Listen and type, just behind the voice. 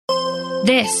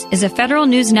This is a Federal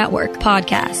News Network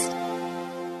podcast.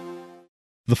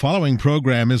 The following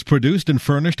program is produced and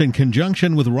furnished in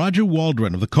conjunction with Roger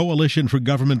Waldron of the Coalition for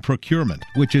Government Procurement,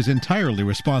 which is entirely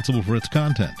responsible for its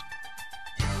content.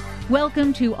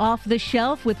 Welcome to Off the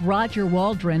Shelf with Roger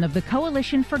Waldron of the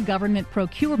Coalition for Government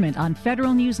Procurement on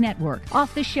Federal News Network.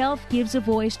 Off the Shelf gives a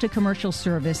voice to commercial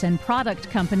service and product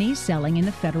companies selling in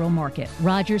the federal market.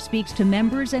 Roger speaks to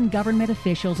members and government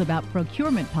officials about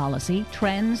procurement policy,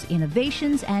 trends,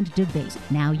 innovations, and debates.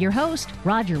 Now your host,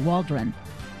 Roger Waldron.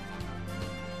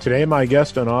 Today, my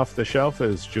guest on Off the Shelf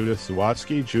is Judith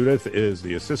Zawadzki. Judith is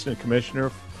the Assistant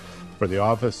Commissioner for the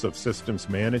Office of Systems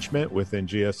Management within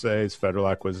GSA's Federal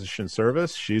Acquisition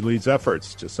Service. She leads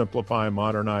efforts to simplify and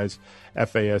modernize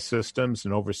FAS systems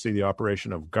and oversee the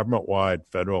operation of government-wide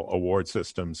federal award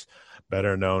systems,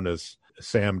 better known as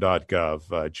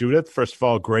SAM.gov. Judith, first of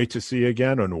all, great to see you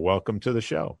again and welcome to the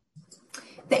show.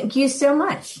 Thank you so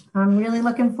much. I'm really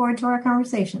looking forward to our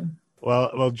conversation.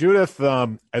 Well, Judith,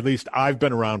 at least I've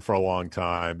been around for a long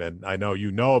time, and I know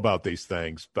you know about these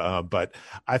things, but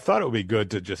I thought it would be good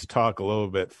to just talk a little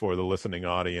bit for the listening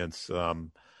audience,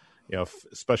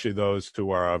 especially those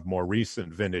who are of more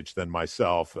recent vintage than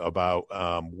myself, about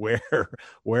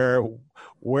where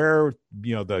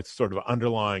the sort of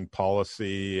underlying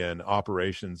policy and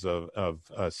operations of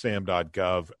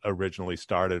SAM.gov originally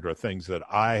started, or things that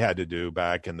I had to do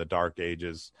back in the dark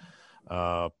ages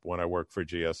when I worked for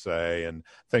GSA, and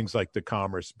things like the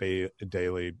Commerce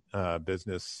Daily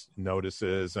business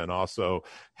notices, and also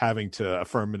having to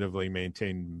affirmatively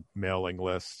maintain mailing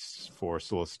lists for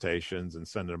solicitations and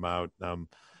send them out. Can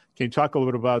you talk a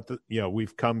little bit about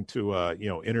we've come to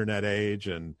internet age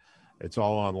and it's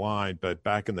all online, but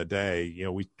back in the day,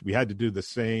 we had to do the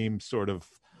same sort of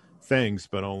things,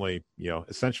 but only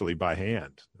essentially by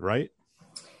hand, right?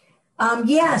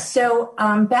 So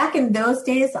back in those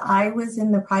days, I was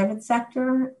in the private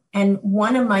sector, and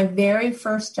one of my very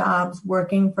first jobs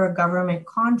working for a government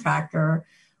contractor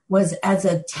was as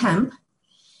a temp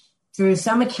through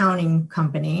some accounting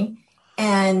company.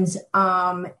 And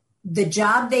the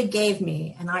job they gave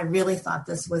me, and I really thought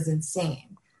this was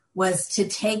insane, was to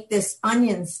take this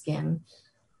onion skin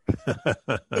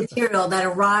material that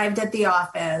arrived at the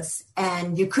office,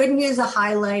 and you couldn't use a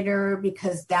highlighter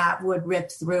because that would rip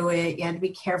through it. You had to be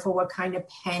careful what kind of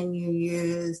pen you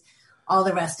use, all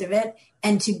the rest of it.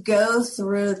 And to go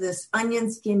through this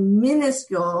onion skin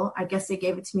minuscule, I guess they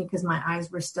gave it to me because my eyes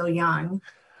were still young,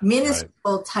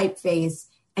 minuscule typeface,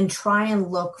 and try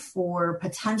and look for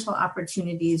potential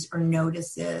opportunities or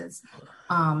notices.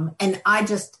 And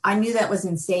I knew that was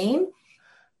insane.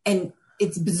 And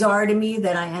it's bizarre to me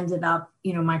that I ended up,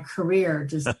 my career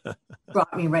just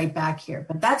brought me right back here.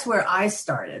 But that's where I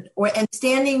started, and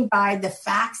standing by the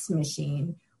fax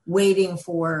machine, waiting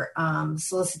for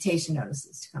solicitation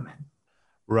notices to come in.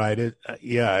 Right.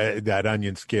 That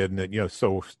onion skin.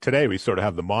 So today we sort of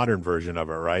have the modern version of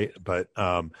it, right? But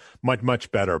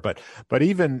much better. But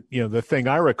even the thing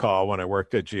I recall when I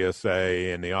worked at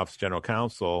GSA in the Office of General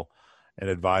Counsel, and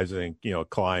advising,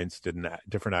 clients to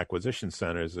different acquisition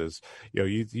centers is,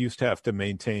 you used to have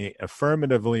to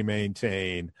affirmatively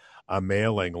maintain a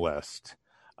mailing list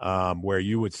where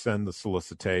you would send the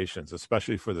solicitations,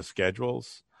 especially for the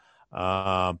schedules,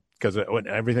 because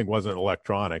everything wasn't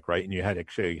electronic, right? And you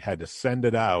had to send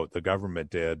it out. The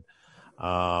government did,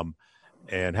 and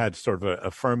had sort of an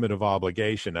affirmative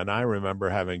obligation. And I remember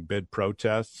having bid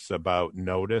protests about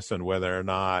notice and whether or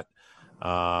not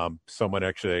someone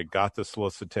actually got the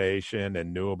solicitation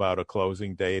and knew about a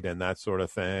closing date and that sort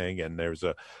of thing. And there's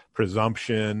a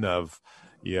presumption of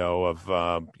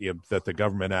that the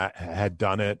government had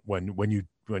done it when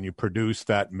you produce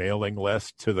that mailing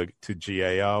list to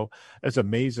GAO. It's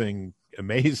amazing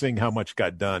how much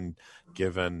got done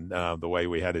given the way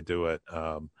we had to do it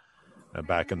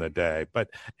back in the day. But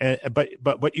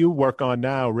what you work on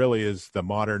now really is the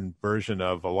modern version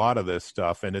of a lot of this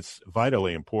stuff, and it's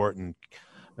vitally important.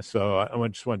 So I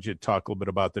just want you to talk a little bit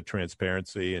about the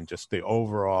transparency and just the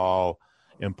overall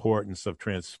importance of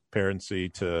transparency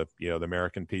to the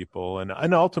American people,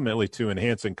 and ultimately to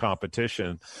enhancing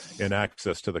competition and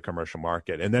access to the commercial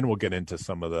market. And then we'll get into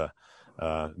some of the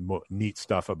neat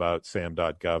stuff about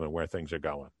SAM.gov and where things are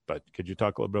going. But could you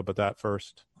talk a little bit about that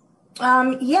first?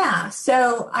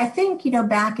 So I think,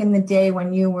 back in the day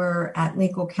when you were at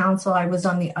legal counsel, I was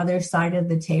on the other side of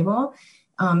the table,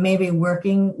 maybe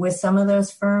working with some of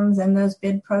those firms and those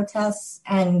bid protests,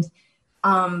 and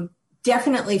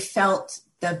definitely felt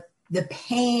the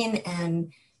pain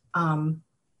and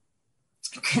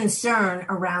concern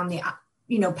around the,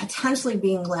 potentially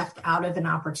being left out of an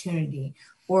opportunity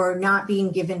or not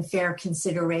being given fair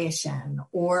consideration,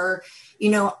 or,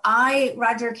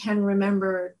 Roger can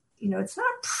remember, it's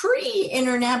not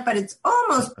pre-internet, but it's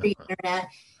almost pre-internet,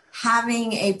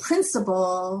 having a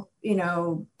principal,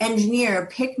 engineer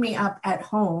pick me up at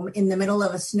home in the middle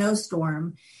of a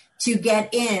snowstorm to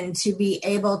get in to be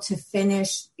able to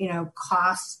finish,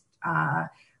 cost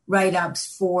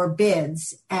write-ups for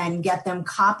bids and get them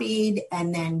copied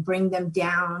and then bring them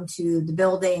down to the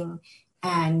building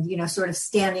and, sort of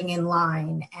standing in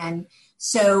line. And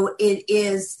so it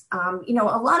is, a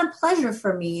lot of pleasure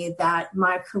for me that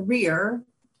my career,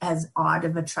 as odd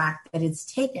of a track that it's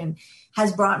taken,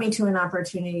 has brought me to an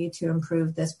opportunity to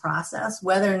improve this process,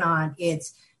 whether or not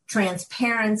it's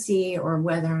transparency or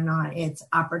whether or not it's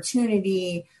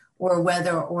opportunity or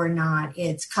whether or not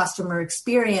it's customer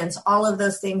experience. All of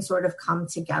those things sort of come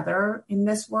together in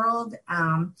this world.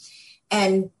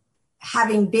 And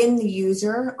having been the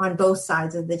user on both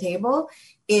sides of the table,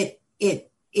 it's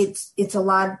a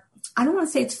lot. I don't want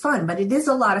to say it's fun, but it is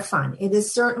a lot of fun. It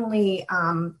is certainly,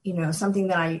 something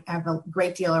that I have a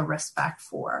great deal of respect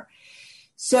for.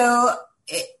 So,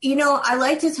 I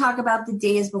like to talk about the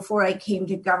days before I came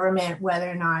to government,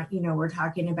 whether or not, we're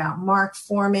talking about Mark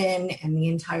Foreman and the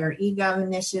entire eGov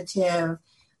initiative,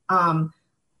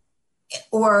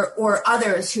 or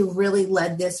others who really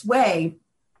led this way,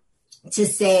 to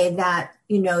say that,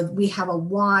 we have a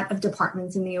lot of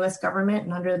departments in the U.S. government,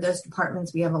 and under those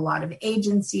departments, we have a lot of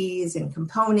agencies and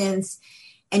components,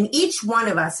 and each one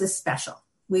of us is special.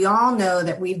 We all know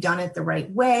that we've done it the right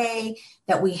way,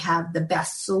 that we have the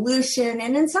best solution,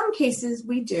 and in some cases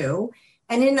we do,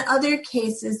 and in other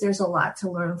cases, there's a lot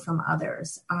to learn from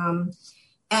others.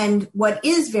 And what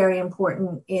is very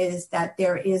important is that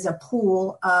there is a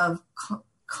pool of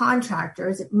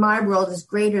contractors. My world is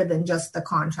greater than just the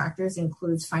contractors,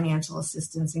 includes financial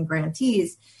assistance and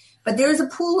grantees, but there's a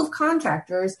pool of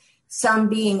contractors, some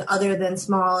being other than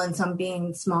small and some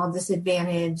being small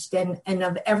disadvantaged, and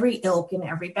of every ilk and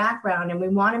every background. And we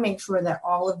want to make sure that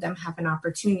all of them have an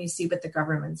opportunity to see what the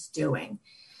government's doing.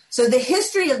 So the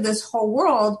history of this whole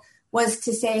world was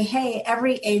to say, hey,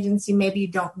 every agency, maybe you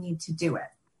don't need to do it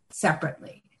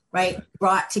separately, right?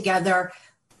 Brought together.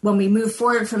 When we moved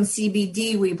forward from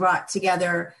CBD, we brought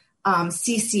together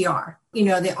CCR,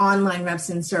 the online reps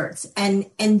and certs.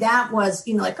 And that was,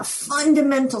 like a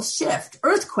fundamental shift,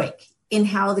 earthquake in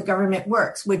how the government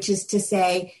works, which is to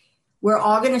say, we're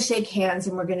all going to shake hands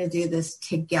and we're going to do this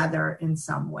together in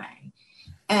some way.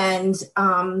 And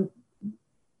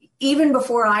even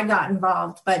before I got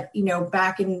involved, but,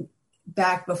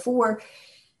 back before,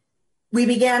 we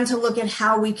began to look at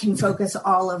how we can focus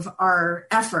all of our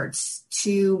efforts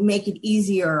to make it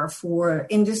easier for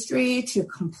industry to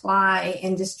comply,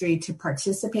 industry to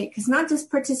participate, because not just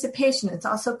participation, it's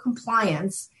also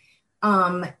compliance,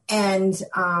 and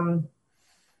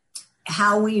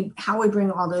how we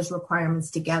bring all those requirements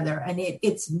together. And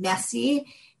it's messy,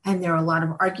 and there are a lot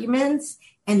of arguments.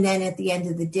 And then at the end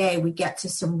of the day, we get to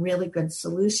some really good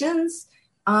solutions.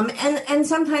 And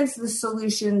sometimes the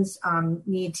solutions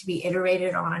need to be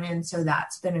iterated on. And so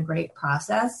that's been a great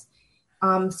process.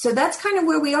 So that's kind of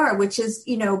where we are, which is,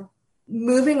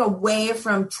 moving away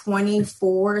from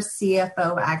 24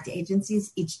 CFO Act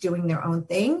agencies, each doing their own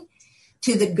thing,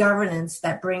 to the governance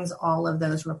that brings all of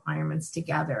those requirements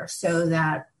together so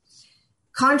that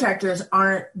contractors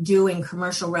aren't doing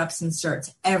commercial reps and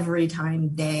certs every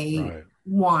time they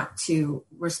want to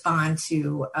respond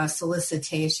to a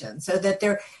solicitation, so that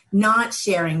they're not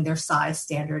sharing their size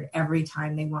standard every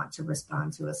time they want to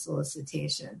respond to a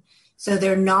solicitation. So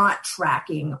they're not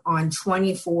tracking on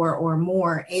 24 or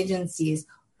more agencies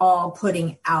all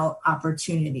putting out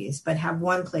opportunities, but have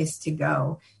one place to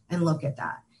go and look at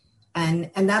that. And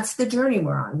that's the journey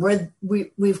we're on.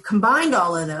 We've combined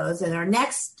all of those, and our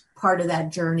next part of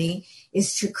that journey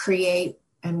is to create,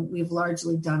 and we've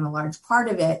largely done a large part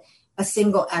of it, a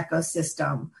single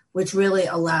ecosystem, which really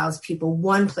allows people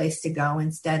one place to go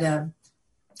instead of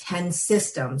 10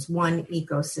 systems, one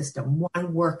ecosystem,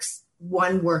 one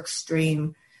work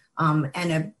stream,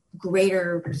 and a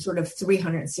greater sort of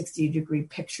 360-degree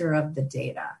picture of the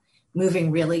data,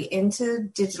 moving really into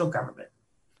digital government.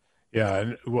 Yeah,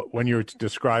 and when you're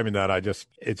describing that,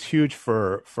 it's huge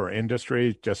for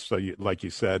industry, just so like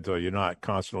you said, so you're not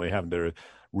constantly having to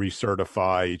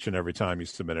recertify each and every time you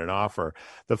submit an offer.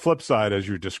 The flip side, as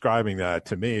you're describing that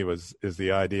to me, is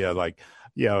the idea, like,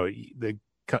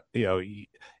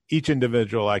 each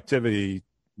individual activity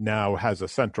now has a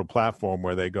central platform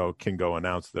where they can go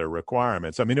announce their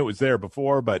requirements. I mean, it was there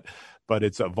before, but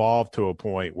it's evolved to a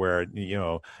point where,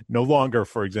 no longer,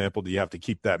 for example, do you have to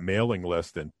keep that mailing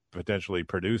list and potentially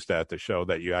produce that to show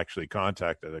that you actually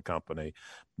contacted a company.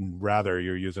 Rather,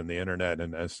 you're using the internet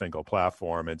and a single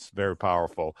platform. It's very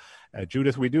powerful.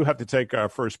 Judith, we do have to take our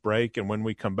first break. And when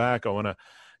we come back, I want to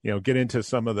get into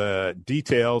some of the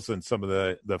details and some of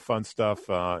the fun stuff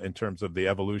in terms of the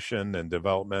evolution and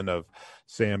development of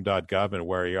SAM.gov and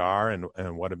where you are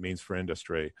and what it means for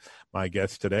industry. My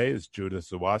guest today is Judith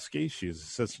Zawadzki. She's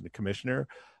Assistant Commissioner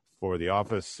for the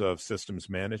Office of Systems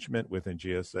Management within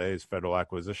GSA's Federal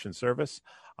Acquisition Service.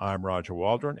 I'm Roger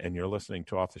Waldron, and you're listening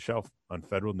to Off the Shelf on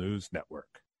Federal News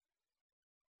Network.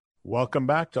 Welcome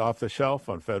back to Off the Shelf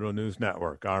on Federal News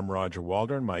Network. I'm Roger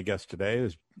Waldron. My guest today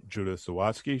is Judith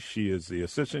Zawadzki. She is the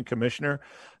Assistant Commissioner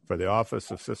for the Office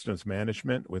of Systems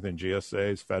Management within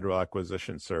GSA's Federal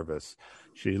Acquisition Service.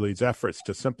 She leads efforts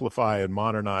to simplify and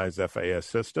modernize FAS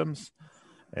systems,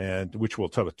 and which we'll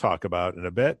talk about in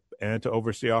a bit, and to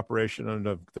oversee operation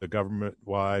of the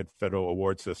government-wide federal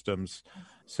award systems,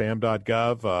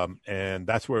 SAM.gov, and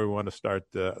that's where we want to start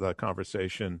the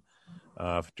conversation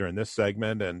during this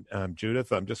segment. And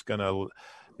Judith, I'm just going to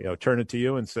turn it to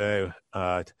you and say,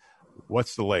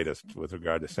 what's the latest with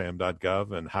regard to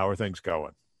SAM.gov, and how are things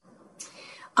going?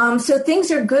 So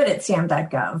things are good at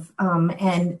SAM.gov,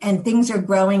 and things are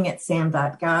growing at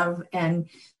SAM.gov, and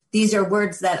these are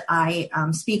words that I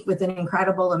speak with an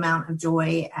incredible amount of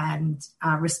joy and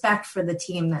respect for the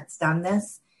team that's done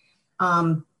this.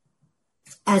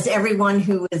 As everyone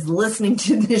who is listening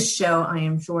to this show, I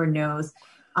am sure knows,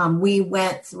 we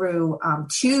went through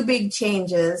two big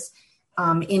changes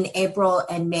in April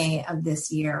and May of this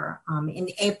year. In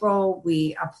April,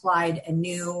 we applied a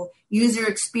new user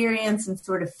experience and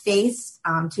sort of face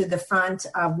to the front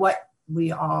of what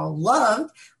we all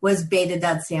loved was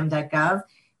beta.sam.gov.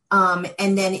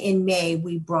 And then in May,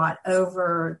 we brought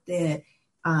over the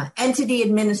entity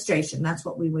administration, that's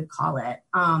what we would call it,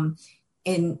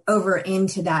 over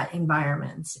into that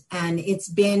environment. And it's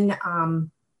been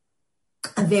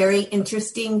a very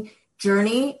interesting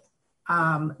journey,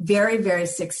 very, very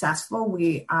successful.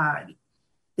 The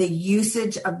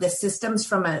usage of the systems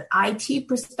from an IT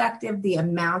perspective, the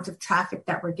amount of traffic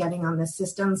that we're getting on the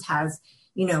systems has,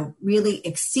 really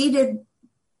exceeded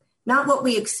not what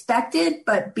we expected,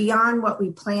 but beyond what we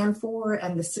planned for.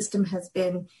 And the system has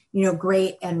been,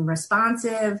 great and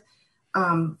responsive.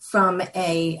 From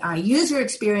a user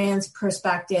experience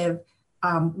perspective,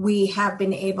 we have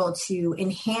been able to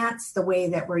enhance the way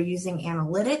that we're using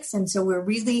analytics. And so we're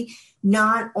really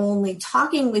not only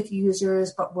talking with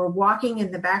users, but we're walking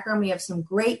in the background. We have some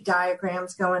great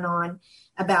diagrams going on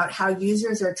about how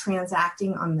users are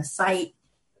transacting on the site.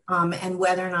 And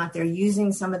whether or not they're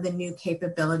using some of the new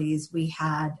capabilities we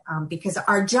had, because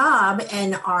our job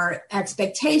and our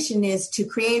expectation is to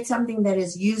create something that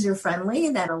is user-friendly,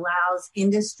 that allows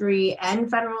industry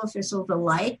and federal officials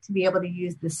alike to be able to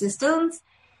use the systems.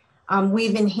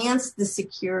 We've enhanced the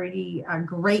security a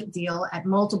great deal at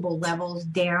multiple levels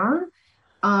down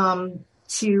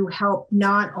to help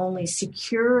not only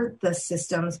secure the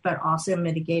systems, but also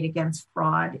mitigate against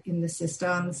fraud in the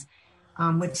systems.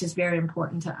 Which is very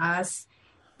important to us.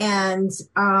 And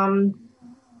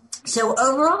so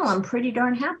overall, I'm pretty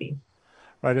darn happy.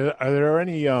 Right. Are there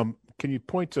any, can you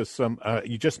point to some,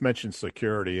 you just mentioned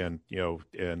security and,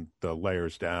 and the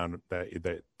layers down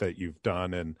that you've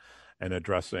done and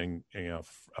addressing,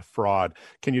 fraud.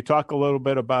 Can you talk a little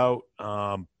bit about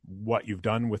what you've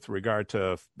done with regard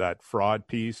to that fraud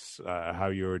piece, how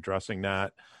you're addressing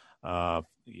that?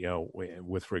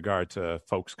 With regard to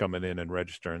folks coming in and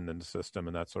registering in the system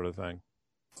and that sort of thing?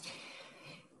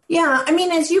 Yeah, I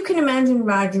mean, as you can imagine,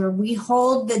 Roger, we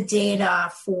hold the data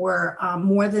for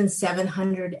more than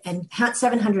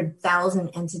 700,000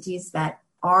 entities that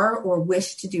are or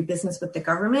wish to do business with the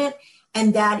government.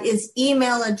 And that is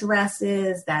email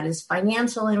addresses, that is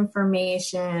financial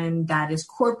information, that is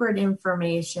corporate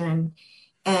information.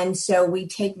 And so we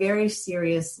take very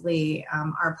seriously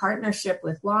our partnership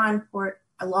with law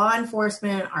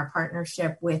enforcement, our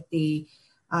partnership with the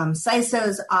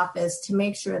CISO's office to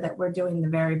make sure that we're doing the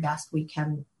very best we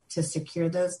can to secure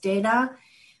those data.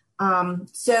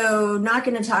 So not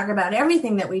going to talk about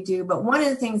everything that we do, but one of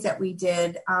the things that we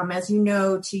did, as you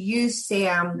know, to use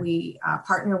SAM, we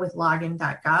partner with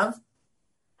login.gov.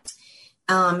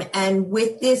 And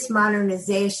with this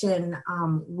modernization,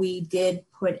 we did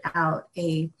put out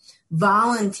a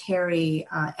voluntary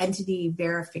entity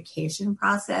verification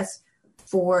process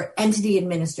for entity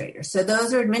administrators. So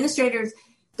those are administrators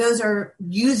those are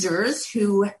users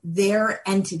who their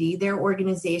entity, their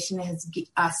organization has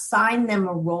assigned them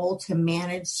a role to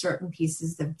manage certain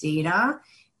pieces of data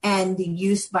and the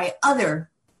use by other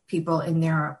people in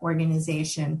their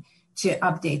organization to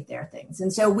update their things.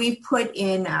 And so we put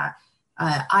in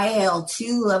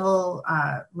IAL2 level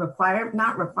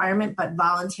not requirement, but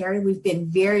voluntary. We've been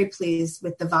very pleased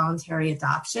with the voluntary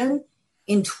adoption.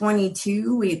 In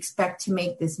 22, we expect to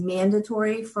make this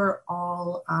mandatory for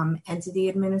all entity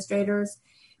administrators.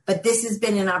 But this has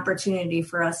been an opportunity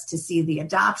for us to see the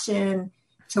adoption,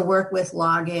 to work with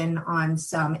Login on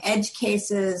some edge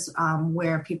cases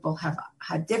where people have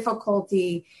had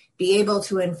difficulty, be able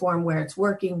to inform where it's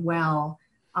working well,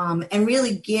 and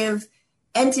really give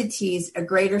entities a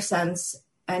greater sense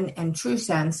and true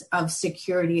sense of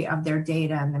security of their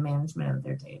data and the management of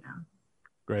their data.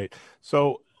 Great.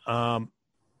 So,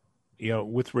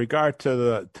 with regard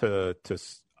to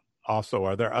also,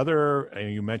 are there other,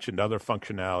 and you mentioned other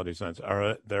functionalities,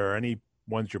 are there any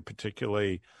ones you're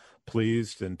particularly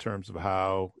pleased in terms of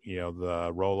how,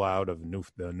 the rollout of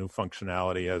the new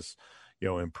functionality has,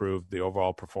 improved the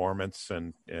overall performance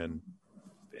and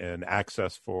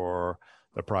access for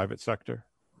the private sector?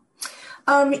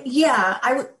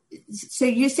 So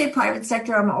you say private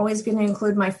sector, I'm always going to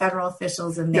include my federal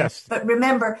officials in there. Yes. But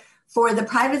remember, for the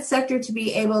private sector to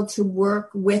be able to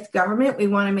work with government, we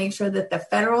want to make sure that the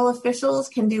federal officials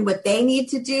can do what they need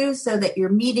to do so that you're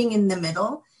meeting in the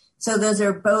middle. So those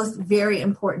are both very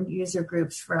important user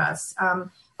groups for us.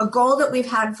 A goal that we've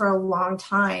had for a long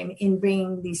time in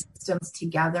bringing these systems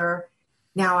together,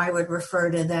 now I would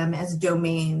refer to them as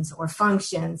domains or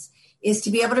functions, is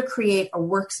to be able to create a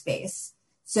workspace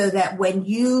so that when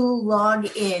you log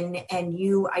in and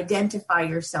you identify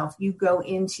yourself, you go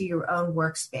into your own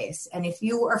workspace. And if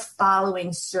you are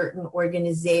following certain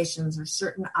organizations or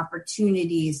certain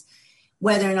opportunities,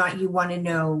 whether or not you want to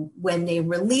know when they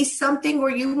release something or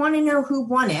you want to know who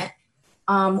won it,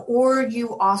 or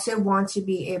you also want to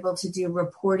be able to do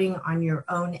reporting on your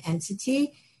own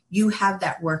entity, you have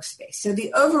that workspace. So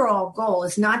the overall goal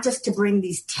is not just to bring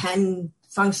these 10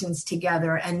 functions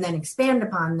together and then expand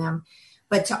upon them,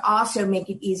 but to also make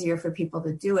it easier for people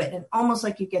to do it. And almost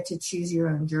like you get to choose your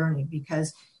own journey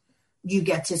because you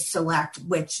get to select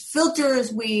which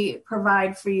filters we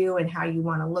provide for you and how you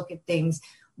want to look at things,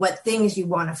 what things you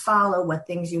want to follow, what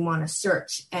things you want to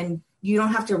search. And you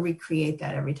don't have to recreate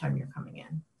that every time you're coming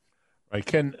in.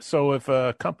 Right. So if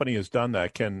a company has done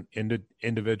that, can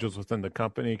individuals within the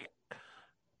company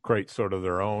create sort of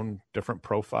their own different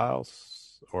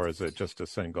profiles, or is it just a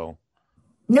single?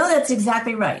 No, that's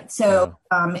exactly right. So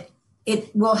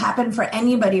it will happen for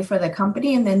anybody for the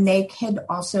company, and then they could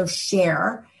also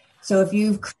share. So if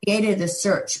you've created a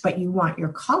search, but you want your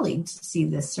colleagues to see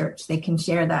this search, they can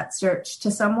share that search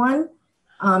to someone,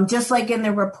 just like in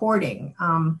the reporting.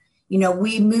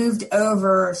 We moved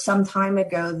over some time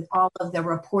ago all of the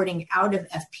reporting out of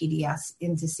FPDS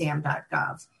into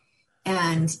SAM.gov.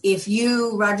 And if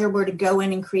you, Roger, were to go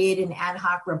in and create an ad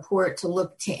hoc report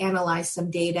to analyze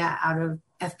some data out of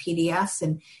FPDS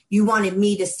and you wanted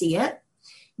me to see it,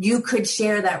 you could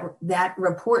share that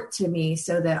report to me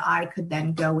so that I could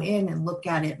then go in and look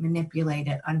at it, manipulate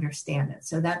it, understand it.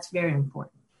 So that's very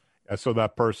important. So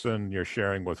that person you're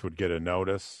sharing with would get a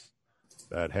notice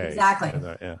that, hey. Exactly.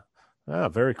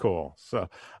 Very cool. So,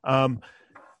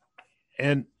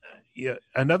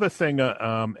 another thing,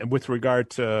 and with regard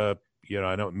to,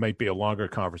 I know it might be a longer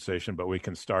conversation, but we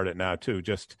can start it now too,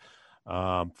 just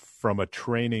from a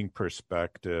training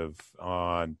perspective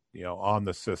on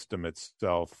the system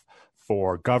itself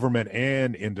for government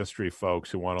and industry folks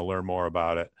who want to learn more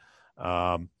about it.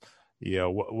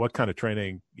 What kind of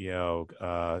training,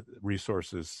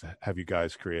 resources have you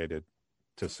guys created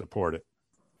to support it?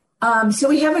 So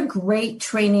we have a great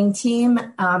training team,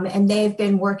 and they've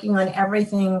been working on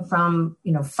everything from,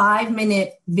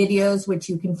 5-minute videos, which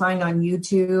you can find on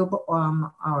YouTube,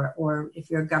 or if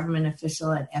you're a government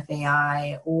official at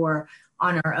FAI, or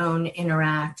on our own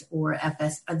Interact or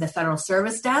the Federal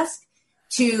Service Desk,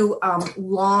 to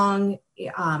long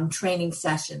training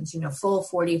sessions, full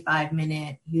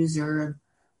 45-minute user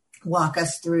walk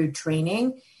us through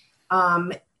training.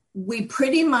 We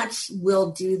pretty much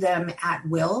will do them at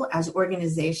will as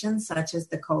organizations such as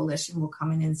the coalition will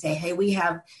come in and say, hey, we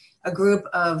have a group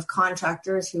of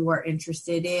contractors who are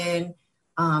interested in,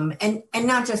 and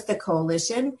not just the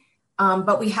coalition,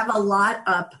 but we have a lot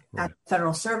up at the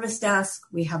Federal Service Desk.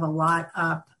 We have a lot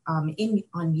up on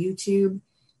YouTube,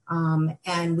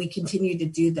 and we continue to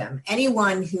do them.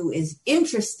 Anyone who is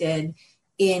interested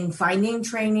in finding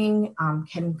training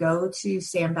can go to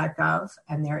SAM.gov,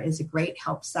 and there is a great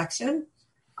help section.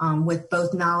 with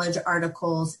both knowledge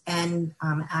articles and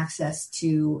access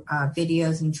to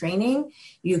videos and training.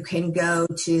 You can go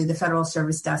to the Federal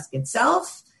Service Desk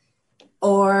itself,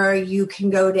 or you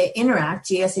can go to Interact,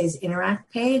 GSA's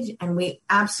Interact page, and we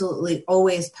absolutely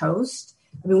always post.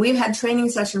 I mean, we've had training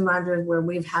session monitors where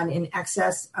we've had in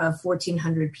excess of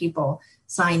 1,400 people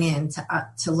sign in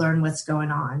to learn what's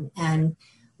going on. And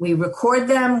we record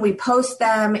them, we post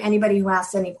them. Anybody who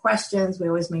asks any questions, we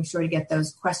always make sure to get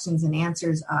those questions and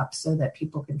answers up so that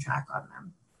people can track on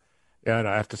them. Yeah, and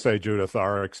I have to say, Judith,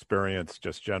 our experience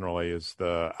just generally is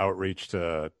the outreach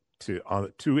to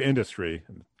industry,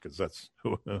 because that's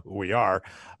who we are,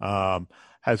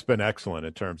 has been excellent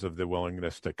in terms of the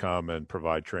willingness to come and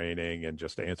provide training and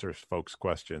just answer folks'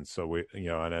 questions. So we,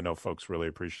 and I know folks really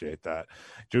appreciate that.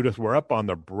 Judith, we're up on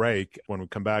the break. When we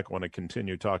come back, I want to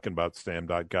continue talking about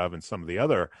SAM.gov and some of the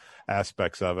other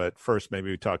aspects of it. First, maybe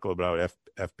we talk a little bit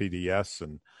about FPDS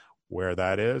and where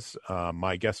that is.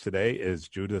 My guest today is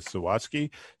Judith Zawadzki.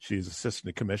 She's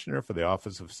Assistant Commissioner for the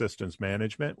Office of Systems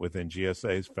Management within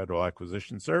GSA's Federal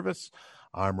Acquisition Service.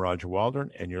 I'm Roger Waldron,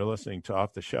 and you're listening to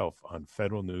Off the Shelf on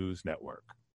Federal News Network.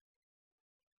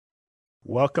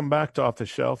 Welcome back to Off the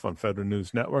Shelf on Federal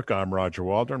News Network. I'm Roger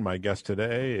Waldron. My guest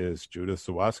today is Judith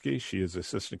Zawadzki. She is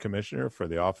Assistant Commissioner for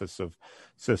the Office of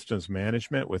Systems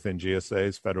Management within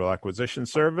GSA's Federal Acquisition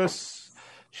Service.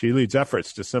 She leads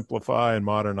efforts to simplify and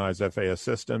modernize FAS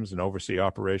systems and oversee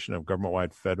operation of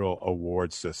government-wide federal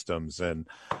award systems. And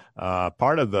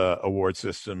part of the award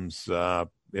systems,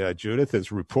 Judith,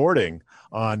 is reporting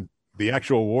on the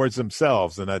actual awards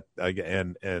themselves and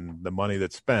the money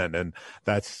that's spent, and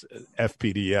that's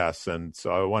FPDS. And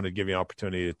so I wanted to give you an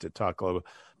opportunity to talk a little,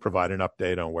 provide an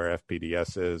update on where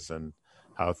FPDS is and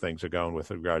how things are going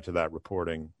with regard to that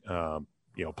reporting,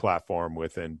 platform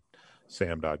within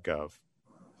SAM.gov.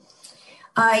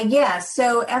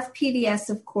 So FPDS,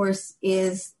 of course,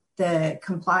 is the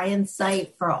compliance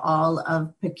site for all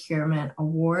of procurement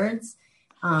awards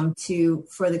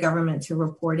for the government to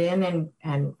report in,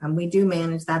 and we do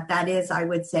manage that. That is, I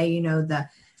would say,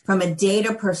 from a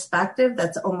data perspective,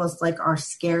 that's almost like our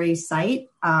scary site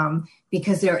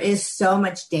because there is so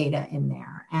much data in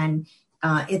there, and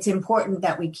it's important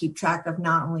that we keep track of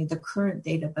not only the current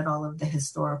data but all of the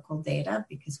historical data,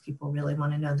 because people really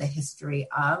want to know the history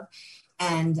of.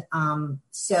 And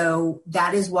so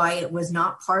that is why it was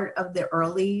not part of the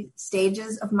early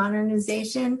stages of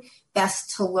modernization.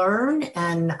 Best to learn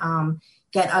and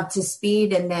get up to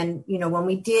speed. And then, when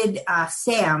we did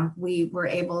SAM, we were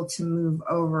able to move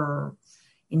over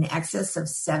in excess of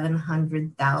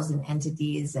 700,000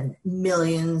 entities and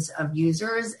millions of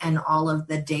users and all of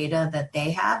the data that they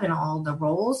have and all the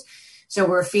roles. So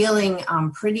we're feeling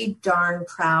pretty darn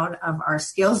proud of our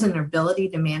skills and ability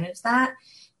to manage that.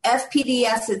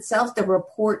 FPDS itself, the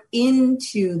report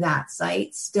into that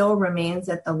site still remains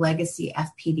at the legacy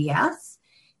FPDS,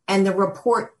 and the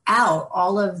report out,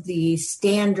 all of the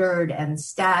standard and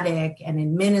static and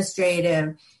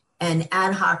administrative and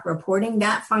ad hoc reporting,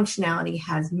 that functionality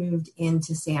has moved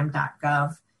into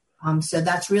SAM.gov. So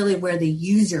that's really where the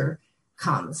user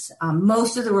comes.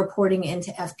 Most of the reporting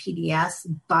into FPDS,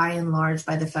 by and large,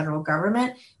 by the federal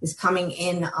government, is coming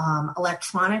in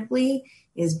electronically,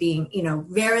 is being,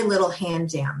 very little hand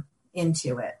jam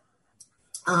into it.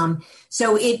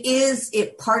 So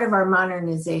it part of our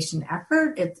modernization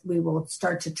effort. We will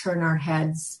start to turn our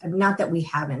heads, not that we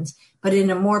haven't, but in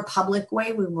a more public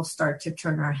way, we will start to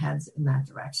turn our heads in that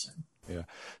direction. Yeah.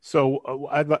 So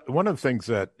one of the things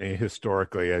that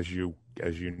historically, as you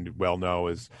well know,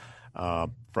 is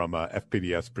from a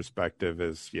FPDS perspective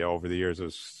is, over the years,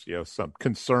 there's, some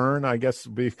concern, I guess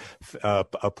would be a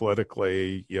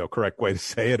politically, correct way to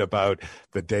say it, about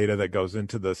the data that goes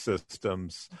into the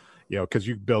systems, because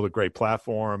you build a great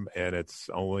platform and it's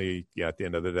only, at the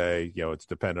end of the day, it's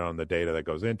dependent on the data that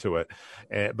goes into it.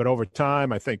 But over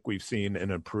time, I think we've seen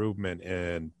an improvement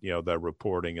in, the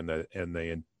reporting and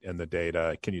the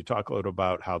data. Can you talk a little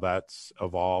about how that's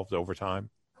evolved over time?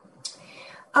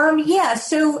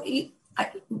 So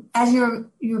as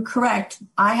you're correct,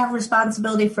 I have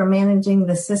responsibility for managing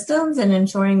the systems and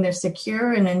ensuring they're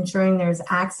secure and ensuring there's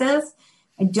access.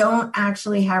 I don't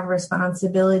actually have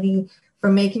responsibility for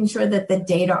making sure that the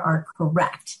data are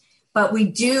correct. But we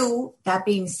do, that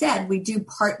being said, we do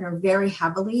partner very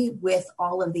heavily with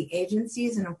all of the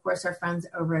agencies and, of course, our friends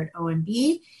over at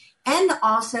OMB, and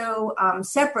also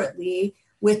separately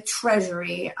with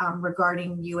Treasury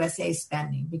regarding USA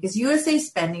spending, because USA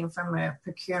spending from a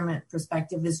procurement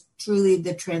perspective is truly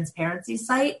the transparency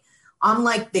site,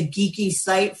 unlike the geeky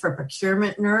site for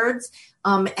procurement nerds,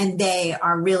 and they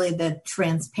are really the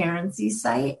transparency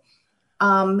site.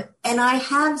 And I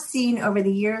have seen over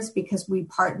the years, because we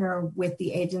partner with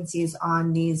the agencies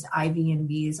on these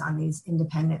IVNVs, on these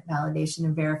independent validation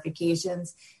and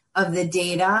verifications of the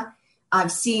data,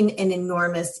 I've seen an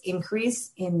enormous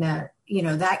increase in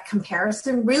that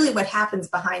comparison. Really what happens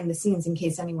behind the scenes, in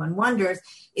case anyone wonders,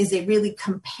 is they really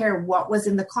compare what was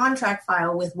in the contract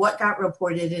file with what got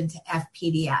reported into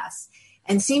FPDS.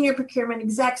 And senior procurement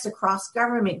execs across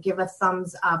government give a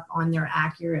thumbs up on their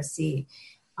accuracy.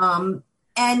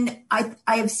 And I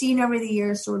have seen over the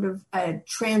years sort of a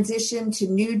transition to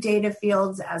new data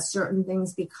fields as certain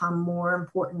things become more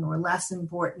important or less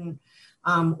important,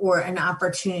 or an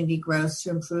opportunity grows to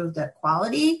improve the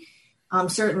quality.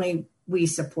 Certainly, we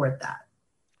support that.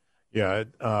 Yeah,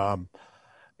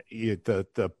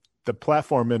 the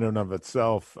platform in and of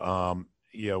itself,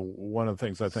 one of the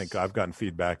things I think I've gotten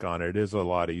feedback on, it is a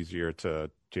lot easier to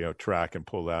track and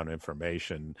pull down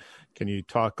information. Can you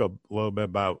talk a little bit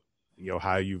about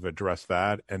how you've addressed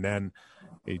that? And then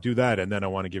you do that, and then I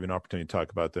want to give you an opportunity to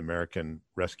talk about the American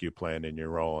Rescue Plan and your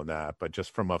role in that. But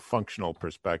just from a functional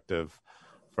perspective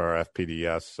for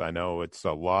FPDS, I know it's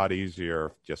a lot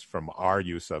easier just from our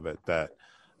use of it that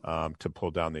to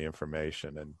pull down the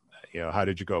information. And how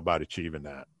did you go about achieving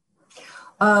that?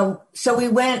 So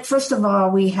first of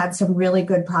all, we had some really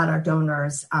good product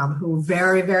owners who were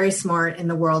very, very smart in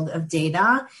the world of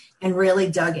data and really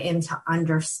dug in to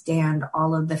understand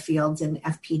all of the fields in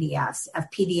FPDS.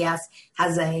 FPDS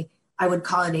has I would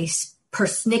call it a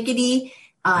persnickety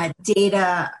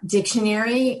data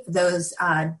dictionary. Those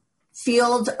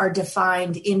fields are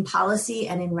defined in policy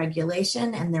and in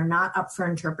regulation, and they're not up for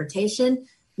interpretation,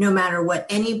 no matter what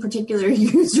any particular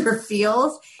user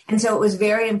feels. And so it was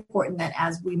very important that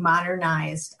as we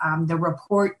modernized the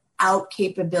report out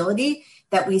capability,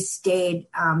 that we stayed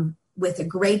with a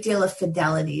great deal of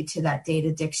fidelity to that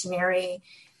data dictionary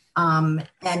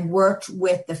and worked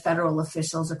with the federal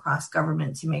officials across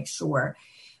government to make sure.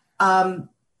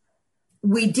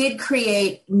 We did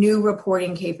create new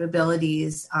reporting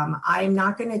capabilities. I'm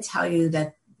not going to tell you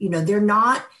that, they're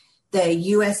not the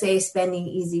USA spending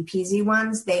easy peasy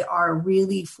ones. They are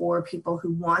really for people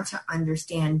who want to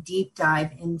understand, deep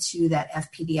dive into that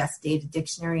FPDS data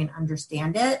dictionary and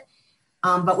understand it.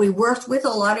 But we worked with a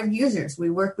lot of users.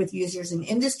 We worked with users in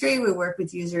industry. We worked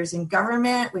with users in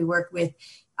government. We worked with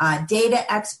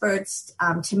data experts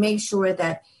to make sure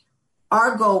that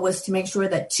our goal was to make sure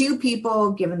that two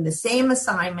people given the same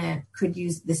assignment could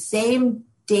use the same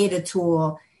data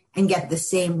tool and get the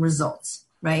same results.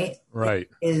 Right.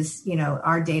 Is,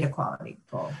 our data quality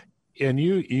goal. And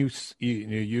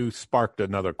you sparked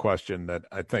another question that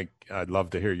I think I'd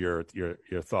love to hear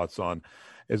your thoughts on.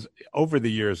 Is over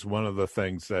the years, one of the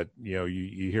things that, you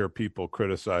hear people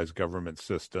criticize government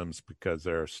systems because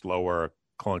they're slower,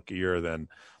 clunkier than,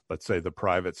 let's say, the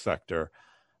private sector.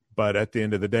 But at the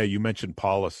end of the day, you mentioned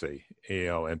policy,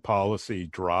 and policy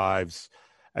drives,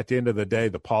 at the end of the day,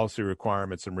 the policy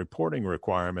requirements and reporting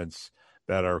requirements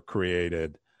that are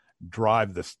created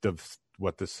drive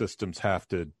what the systems have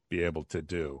to be able to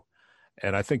do.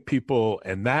 And I think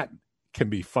and that can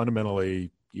be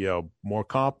fundamentally, more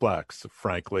complex,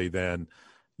 frankly, than,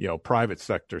 private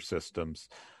sector systems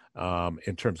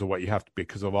in terms of what you have to,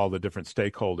 because of all the different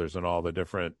stakeholders and all the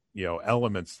different,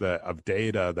 elements of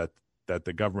data that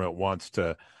the government wants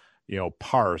to,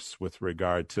 parse with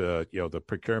regard to, the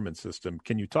procurement system.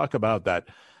 Can you talk about that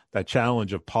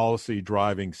challenge of policy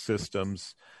driving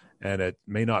systems? And it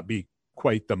may not be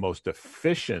quite the most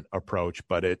efficient approach,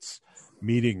 but it's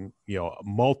meeting,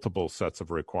 multiple sets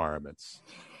of requirements.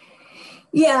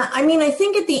 Yeah, I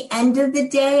think at the end of the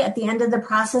day, at the end of the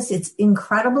process, it's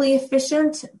incredibly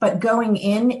efficient, but going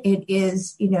in, it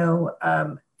is,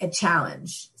 a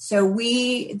challenge. So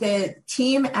the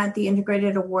team at the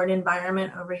Integrated Award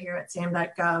Environment over here at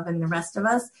SAM.gov and the rest of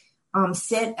us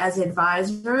sit as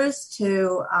advisors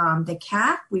to the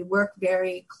CAC. We work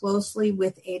very closely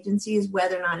with agencies,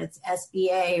 whether or not it's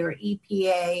SBA or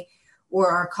EPA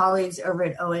or our colleagues over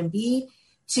at OMB,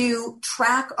 to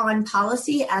track on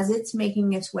policy as it's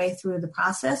making its way through the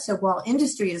process. So while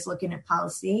industry is looking at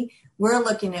policy, we're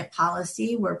looking at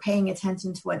policy. We're paying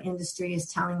attention to what industry is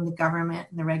telling the government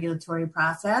in the regulatory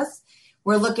process.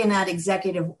 We're looking at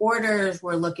executive orders.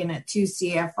 We're looking at 2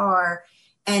 CFR,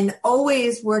 and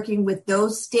always working with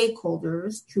those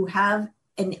stakeholders who have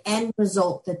an end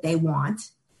result that they want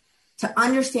to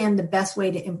understand the best way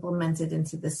to implement it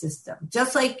into the system.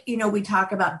 Just like, we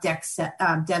talk about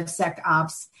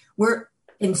DevSecOps, we're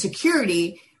in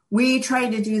security, we try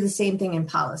to do the same thing in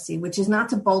policy, which is not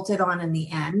to bolt it on in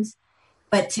the end,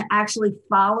 but to actually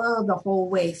follow the whole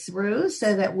way through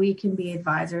so that we can be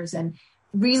advisors and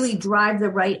really drive the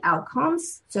right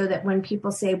outcomes so that when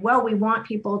people say, well, we want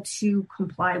people to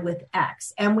comply with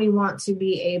X and we want to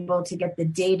be able to get the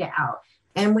data out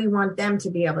and we want them to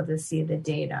be able to see the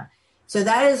data. So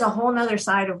that is a whole nother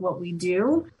side of what we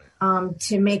do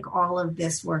to make all of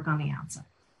this work on the outside.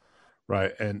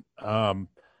 Right. And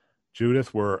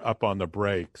Judith, we're up on the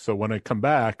break. So when I come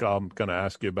back, I'm going to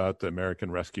ask you about the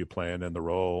American Rescue Plan and the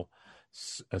role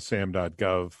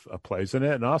SAM.gov plays in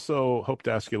it, and also hope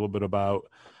to ask you a little bit about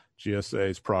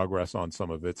GSA's progress on some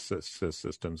of its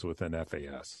systems within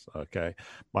FAS. Okay.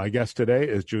 My guest today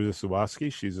is Judith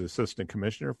Zawadzki. She's Assistant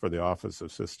Commissioner for the Office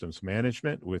of Systems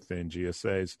Management within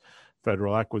GSA's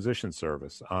Federal Acquisition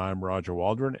Service. I'm Roger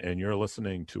Waldron, and you're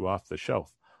listening to Off the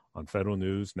Shelf on Federal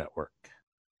News Network.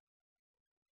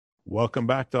 Welcome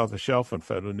back to Off the Shelf on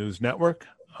Federal News Network.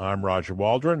 I'm Roger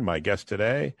Waldron. My guest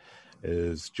today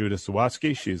is Judith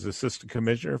Zawadzki. She's Assistant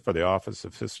Commissioner for the Office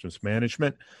of Systems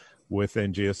Management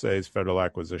within GSA's Federal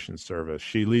Acquisition Service.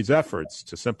 She leads efforts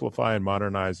to simplify and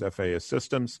modernize FAS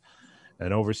systems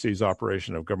and oversees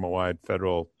operation of government-wide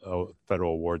federal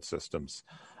award systems.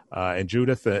 And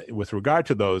Judith, with regard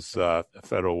to those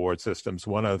federal award systems,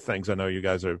 one of the things I know you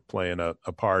guys are playing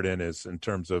a part in is in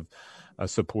terms of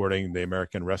supporting the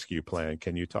American Rescue Plan.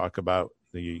 Can you talk about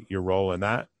your role in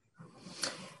that?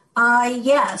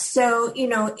 Yeah. So,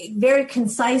 very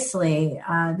concisely,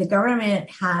 the government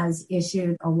has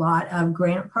issued a lot of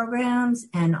grant programs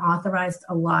and authorized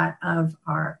a lot of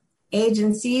our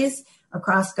agencies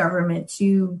across government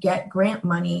to get grant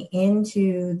money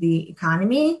into the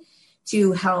economy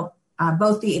to help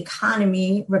both the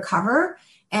economy recover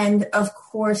and, of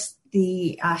course,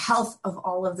 the health of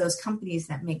all of those companies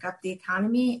that make up the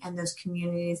economy and those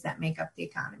communities that make up the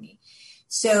economy.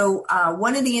 So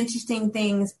one of the interesting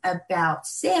things about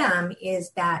SAM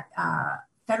is that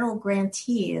federal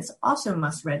grantees also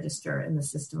must register in the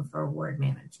system for award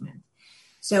management.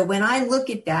 So when I look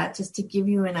at that, just to give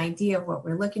you an idea of what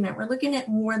we're looking at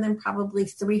more than probably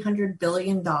 $300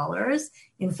 billion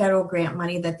in federal grant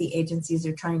money that the agencies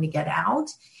are trying to get out.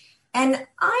 And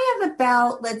I have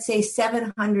about, let's say,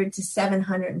 700 to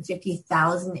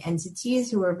 750,000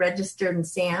 entities who are registered in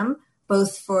SAM,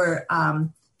 both for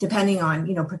depending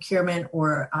on, procurement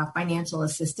or financial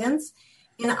assistance.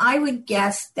 And I would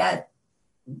guess that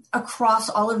across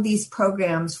all of these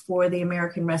programs for the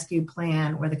American Rescue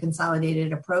Plan or the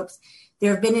Consolidated Approach,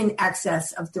 there have been in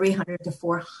excess of 300 to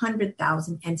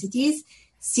 400,000 entities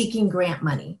seeking grant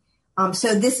money.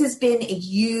 So this has been a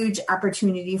huge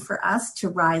opportunity for us to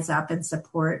rise up and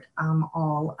support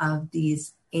all of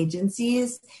these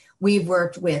agencies. We've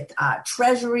worked with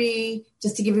Treasury,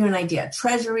 just to give you an idea,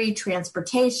 Treasury,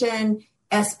 Transportation,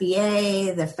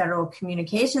 SBA, the Federal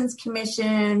Communications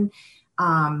Commission,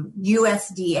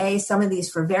 USDA, some of these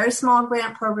for very small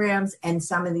grant programs and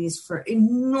some of these for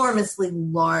enormously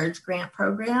large grant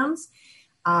programs.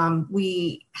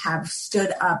 We have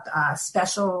stood up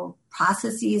special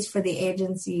processes for the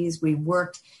agencies. We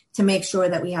worked to make sure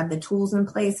that we had the tools in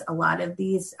place. A lot of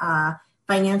these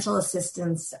financial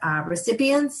assistance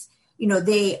recipients,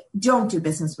 they don't do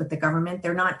business with the government.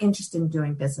 They're not interested in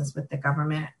doing business with the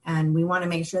government. And we want to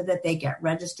make sure that they get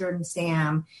registered in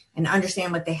SAM and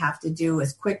understand what they have to do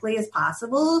as quickly as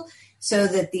possible so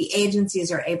that the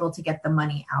agencies are able to get the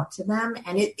money out to them.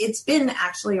 And it's been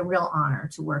actually a real honor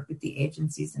to work with the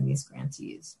agencies and these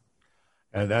grantees.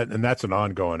 And that's an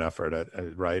ongoing effort,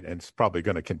 right? And it's probably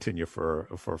going to continue for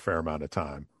a fair amount of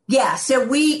time. Yeah. So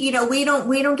we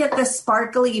don't get the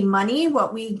sparkly money.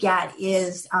 What we get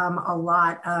is a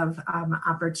lot of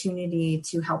opportunity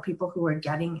to help people who are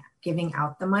giving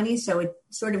out the money. So it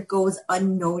sort of goes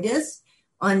unnoticed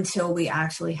until we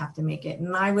actually have to make it.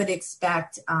 And I would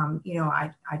expect,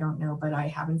 I don't know, but I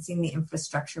haven't seen the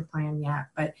infrastructure plan yet,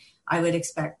 but I would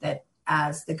expect that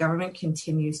as the government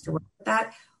continues to work with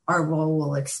that, our role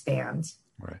will expand.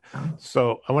 Right.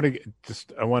 So I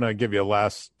want to give you a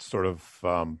last sort of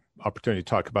opportunity to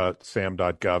talk about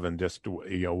SAM.gov and just,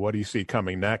 what do you see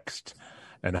coming next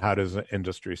and how does the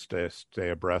industry stay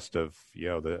abreast of,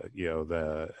 the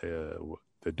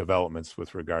developments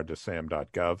with regard to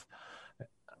SAM.gov?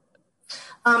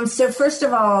 So first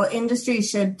of all, industry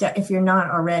should, if you're not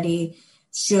already,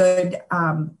 should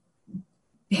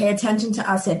pay attention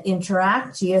to us at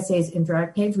Interact, GSA's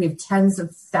Interact page. We have tens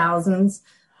of thousands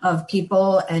of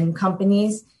people and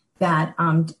companies that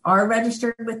are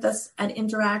registered with us at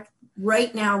Interact.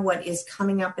 Right now, what is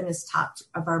coming up and is top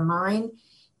of our mind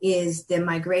is the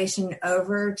migration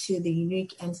over to the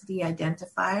unique entity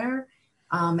identifier.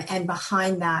 And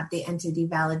behind that, the entity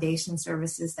validation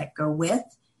services that go with.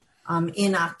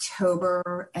 In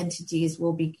October, entities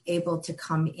will be able to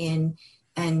come in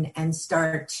and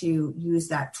start to use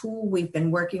that tool. We've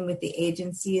been working with the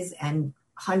agencies and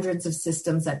hundreds of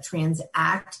systems that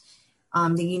transact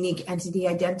the unique entity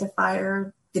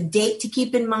identifier. The date to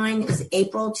keep in mind is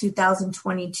April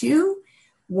 2022,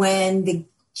 when the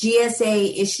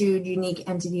GSA issued unique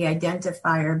entity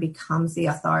identifier becomes the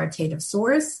authoritative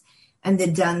source, and the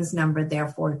DUNS number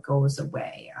therefore goes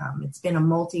away. It's been a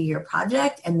multi-year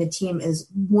project, and the team is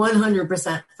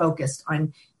 100% focused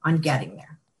on getting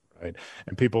there. Right.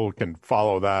 And people can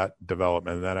follow that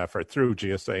development and that effort through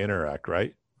GSA Interact,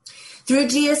 right? Through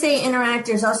GSA Interact,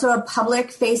 there's also a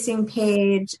public-facing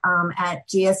page at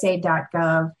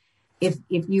gsa.gov. If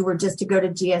you were just to go to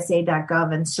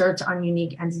gsa.gov and search on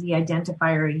Unique Entity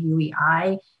Identifier,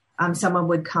 UEI, someone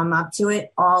would come up to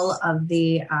it. All of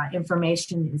the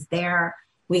information is there.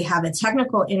 We have a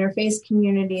technical interface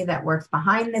community that works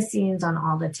behind the scenes on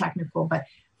all the technical, but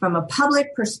from a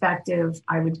public perspective,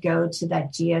 I would go to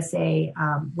that GSA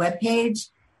webpage,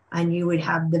 and you would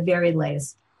have the very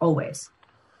latest always.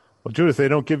 Well, Judith, they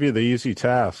don't give you the easy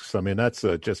tasks. I mean, that's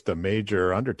just a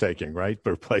major undertaking, right?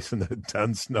 Replacing the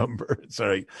DUNS number. It's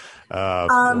like,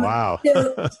 wow.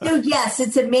 so yes,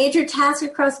 it's a major task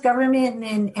across government.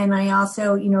 And I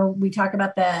also, we talk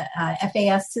about the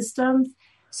FAS systems.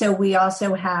 So we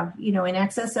also have, in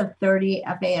excess of 30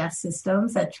 FAS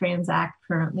systems that transact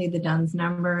currently the DUNS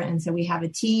number. And so we have a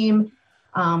team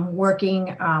working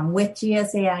with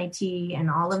GSA IT and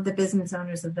all of the business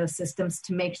owners of those systems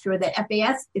to make sure that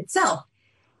FAS itself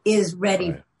is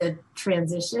ready for the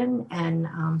transition.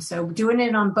 And so doing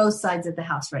it on both sides of the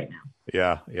house right now.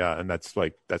 Yeah. And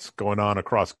that's going on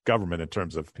across government in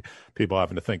terms of people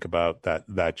having to think about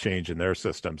that change in their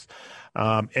systems.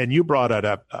 And you brought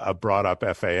up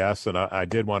FAS, and I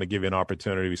did want to give you an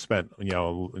opportunity. We spent,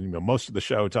 most of the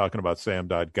show talking about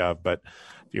SAM.gov, but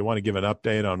if you want to give an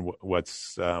update on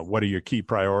what are your key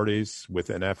priorities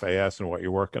within FAS and what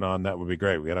you're working on, that would be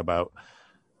great. We got about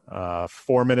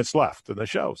 4 minutes left in the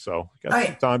show, so got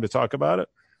some time to talk about it.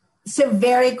 So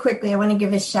very quickly, I want to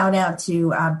give a shout out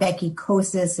to Becky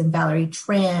Kosis and Valerie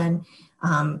Tran,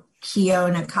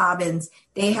 Kiona Cobbins.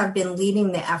 They have been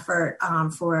leading the effort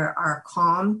for our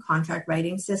CALM contract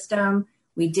writing system.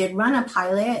 We did run a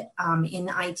pilot in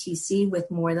ITC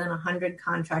with more than 100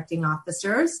 contracting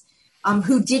officers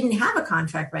who didn't have a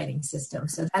contract writing system.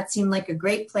 So that seemed like a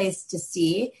great place to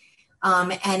see.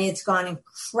 And it's gone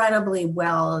incredibly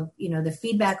well. The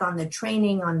feedback on the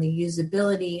training, on the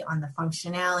usability, on the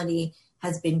functionality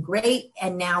has been great.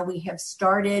 And now we have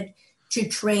started to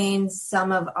train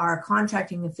some of our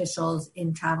contracting officials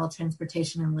in travel,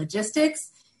 transportation, and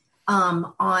logistics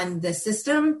on the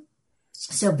system.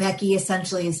 So Becky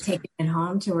essentially is taking it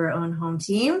home to her own home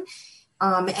team.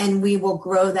 And we will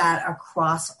grow that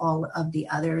across all of the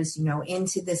others,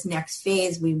 into this next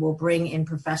phase. We will bring in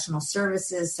professional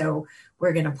services. So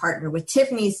we're going to partner with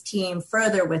Tiffany's team,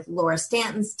 further with Laura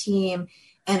Stanton's team,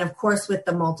 and of course with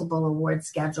the multiple award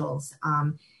schedules,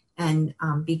 and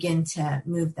begin to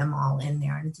move them all in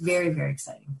there. And it's very, very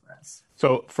exciting for us.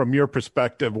 So from your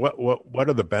perspective, what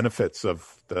are the benefits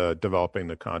of developing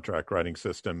the contract writing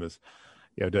system?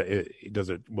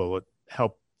 Will it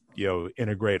help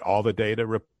integrate all the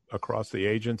data across the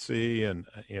agency? And,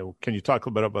 can you talk a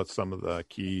little bit about some of the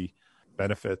key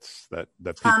benefits that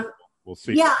people will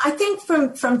see? Yeah, I think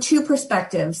from two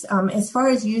perspectives. As far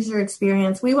as user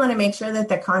experience, we want to make sure that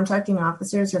the contracting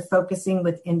officers are focusing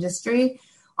with industry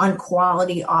on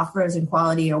quality offers and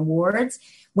quality awards.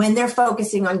 When they're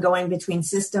focusing on going between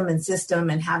system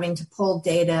and having to pull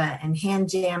data and hand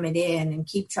jam it in and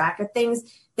keep track of things,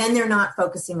 then they're not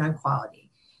focusing on quality.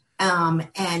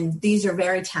 And these are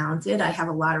very talented. I have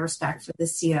a lot of respect for the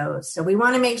COs. So we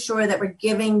want to make sure that we're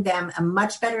giving them a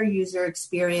much better user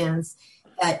experience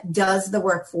that does the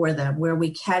work for them, where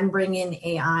we can bring in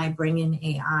AI,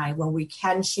 where we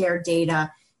can share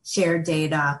data.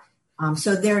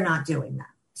 So they're not doing that.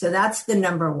 So that's the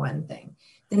number one thing.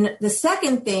 Then the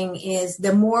second thing is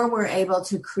the more we're able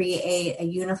to create a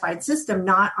unified system,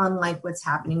 not unlike what's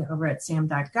happening over at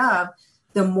SAM.gov,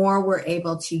 the more we're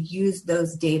able to use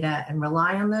those data and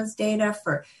rely on those data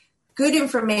for good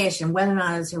information, whether or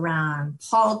not it's around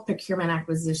PALT, procurement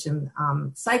acquisition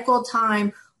cycle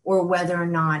time, or whether or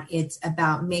not it's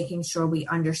about making sure we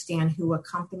understand who a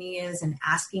company is and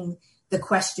asking the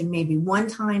question maybe one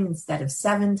time instead of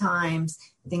 7 times,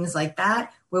 things like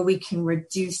that, where we can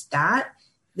reduce that,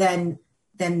 then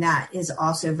that is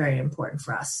also very important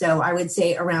for us. So I would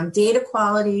say around data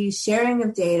quality, sharing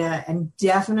of data, and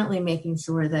definitely making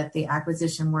sure that the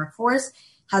acquisition workforce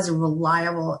has a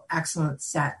reliable, excellent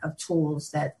set of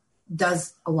tools that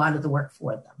does a lot of the work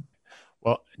for them.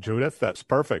 Well, Judith, that's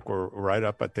perfect. We're right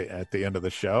up at the end of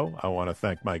the show. I want to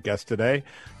thank my guest today,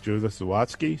 Judith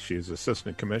Zawadzki. She's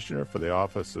Assistant Commissioner for the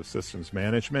Office of Systems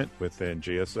Management within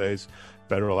GSA's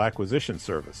Federal Acquisition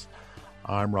Service.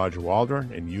 I'm Roger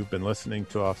Waldron, and you've been listening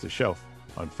to Off the Shelf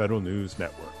on Federal News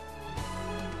Network.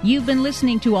 You've been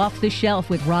listening to Off the Shelf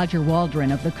with Roger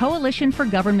Waldron of the Coalition for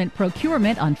Government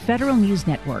Procurement on Federal News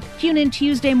Network. Tune in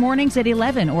Tuesday mornings at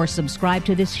 11 or subscribe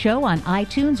to this show on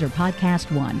iTunes or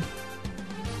Podcast One.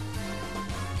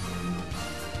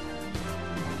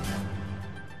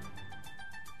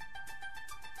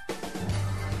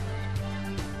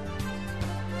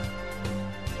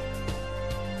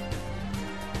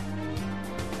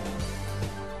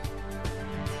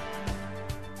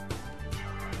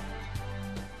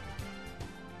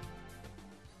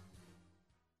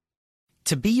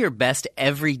 To be your best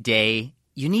every day,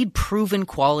 you need proven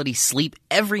quality sleep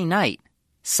every night.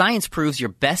 Science proves your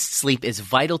best sleep is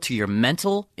vital to your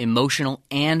mental, emotional,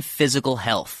 and physical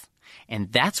health.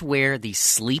 And that's where the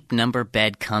Sleep Number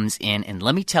bed comes in. And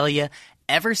let me tell you,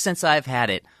 ever since I've had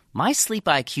it, my sleep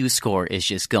IQ score is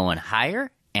just going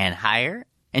higher and higher.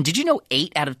 And did you know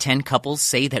 8 out of 10 couples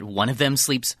say that one of them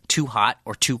sleeps too hot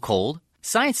or too cold?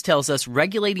 Science tells us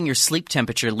regulating your sleep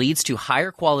temperature leads to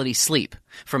higher quality sleep.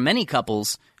 For many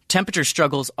couples, temperature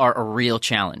struggles are a real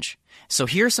challenge. So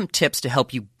here are some tips to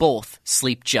help you both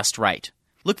sleep just right.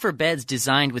 Look for beds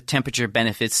designed with temperature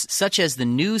benefits such as the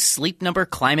new Sleep Number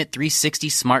Climate 360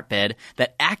 Smart Bed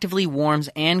that actively warms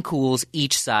and cools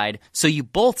each side so you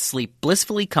both sleep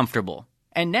blissfully comfortable.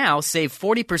 And now save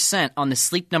 40% on the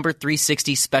Sleep Number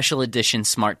 360 Special Edition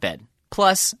Smart Bed,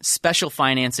 plus special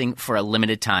financing for a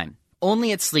limited time.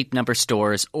 Only at Sleep Number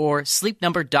stores or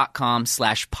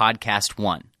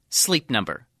sleepnumber.com/podcast1. Sleep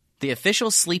Number, the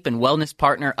official sleep and wellness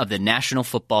partner of the National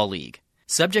Football League.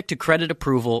 Subject to credit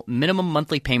approval, minimum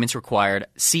monthly payments required.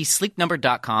 See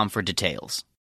sleepnumber.com for details.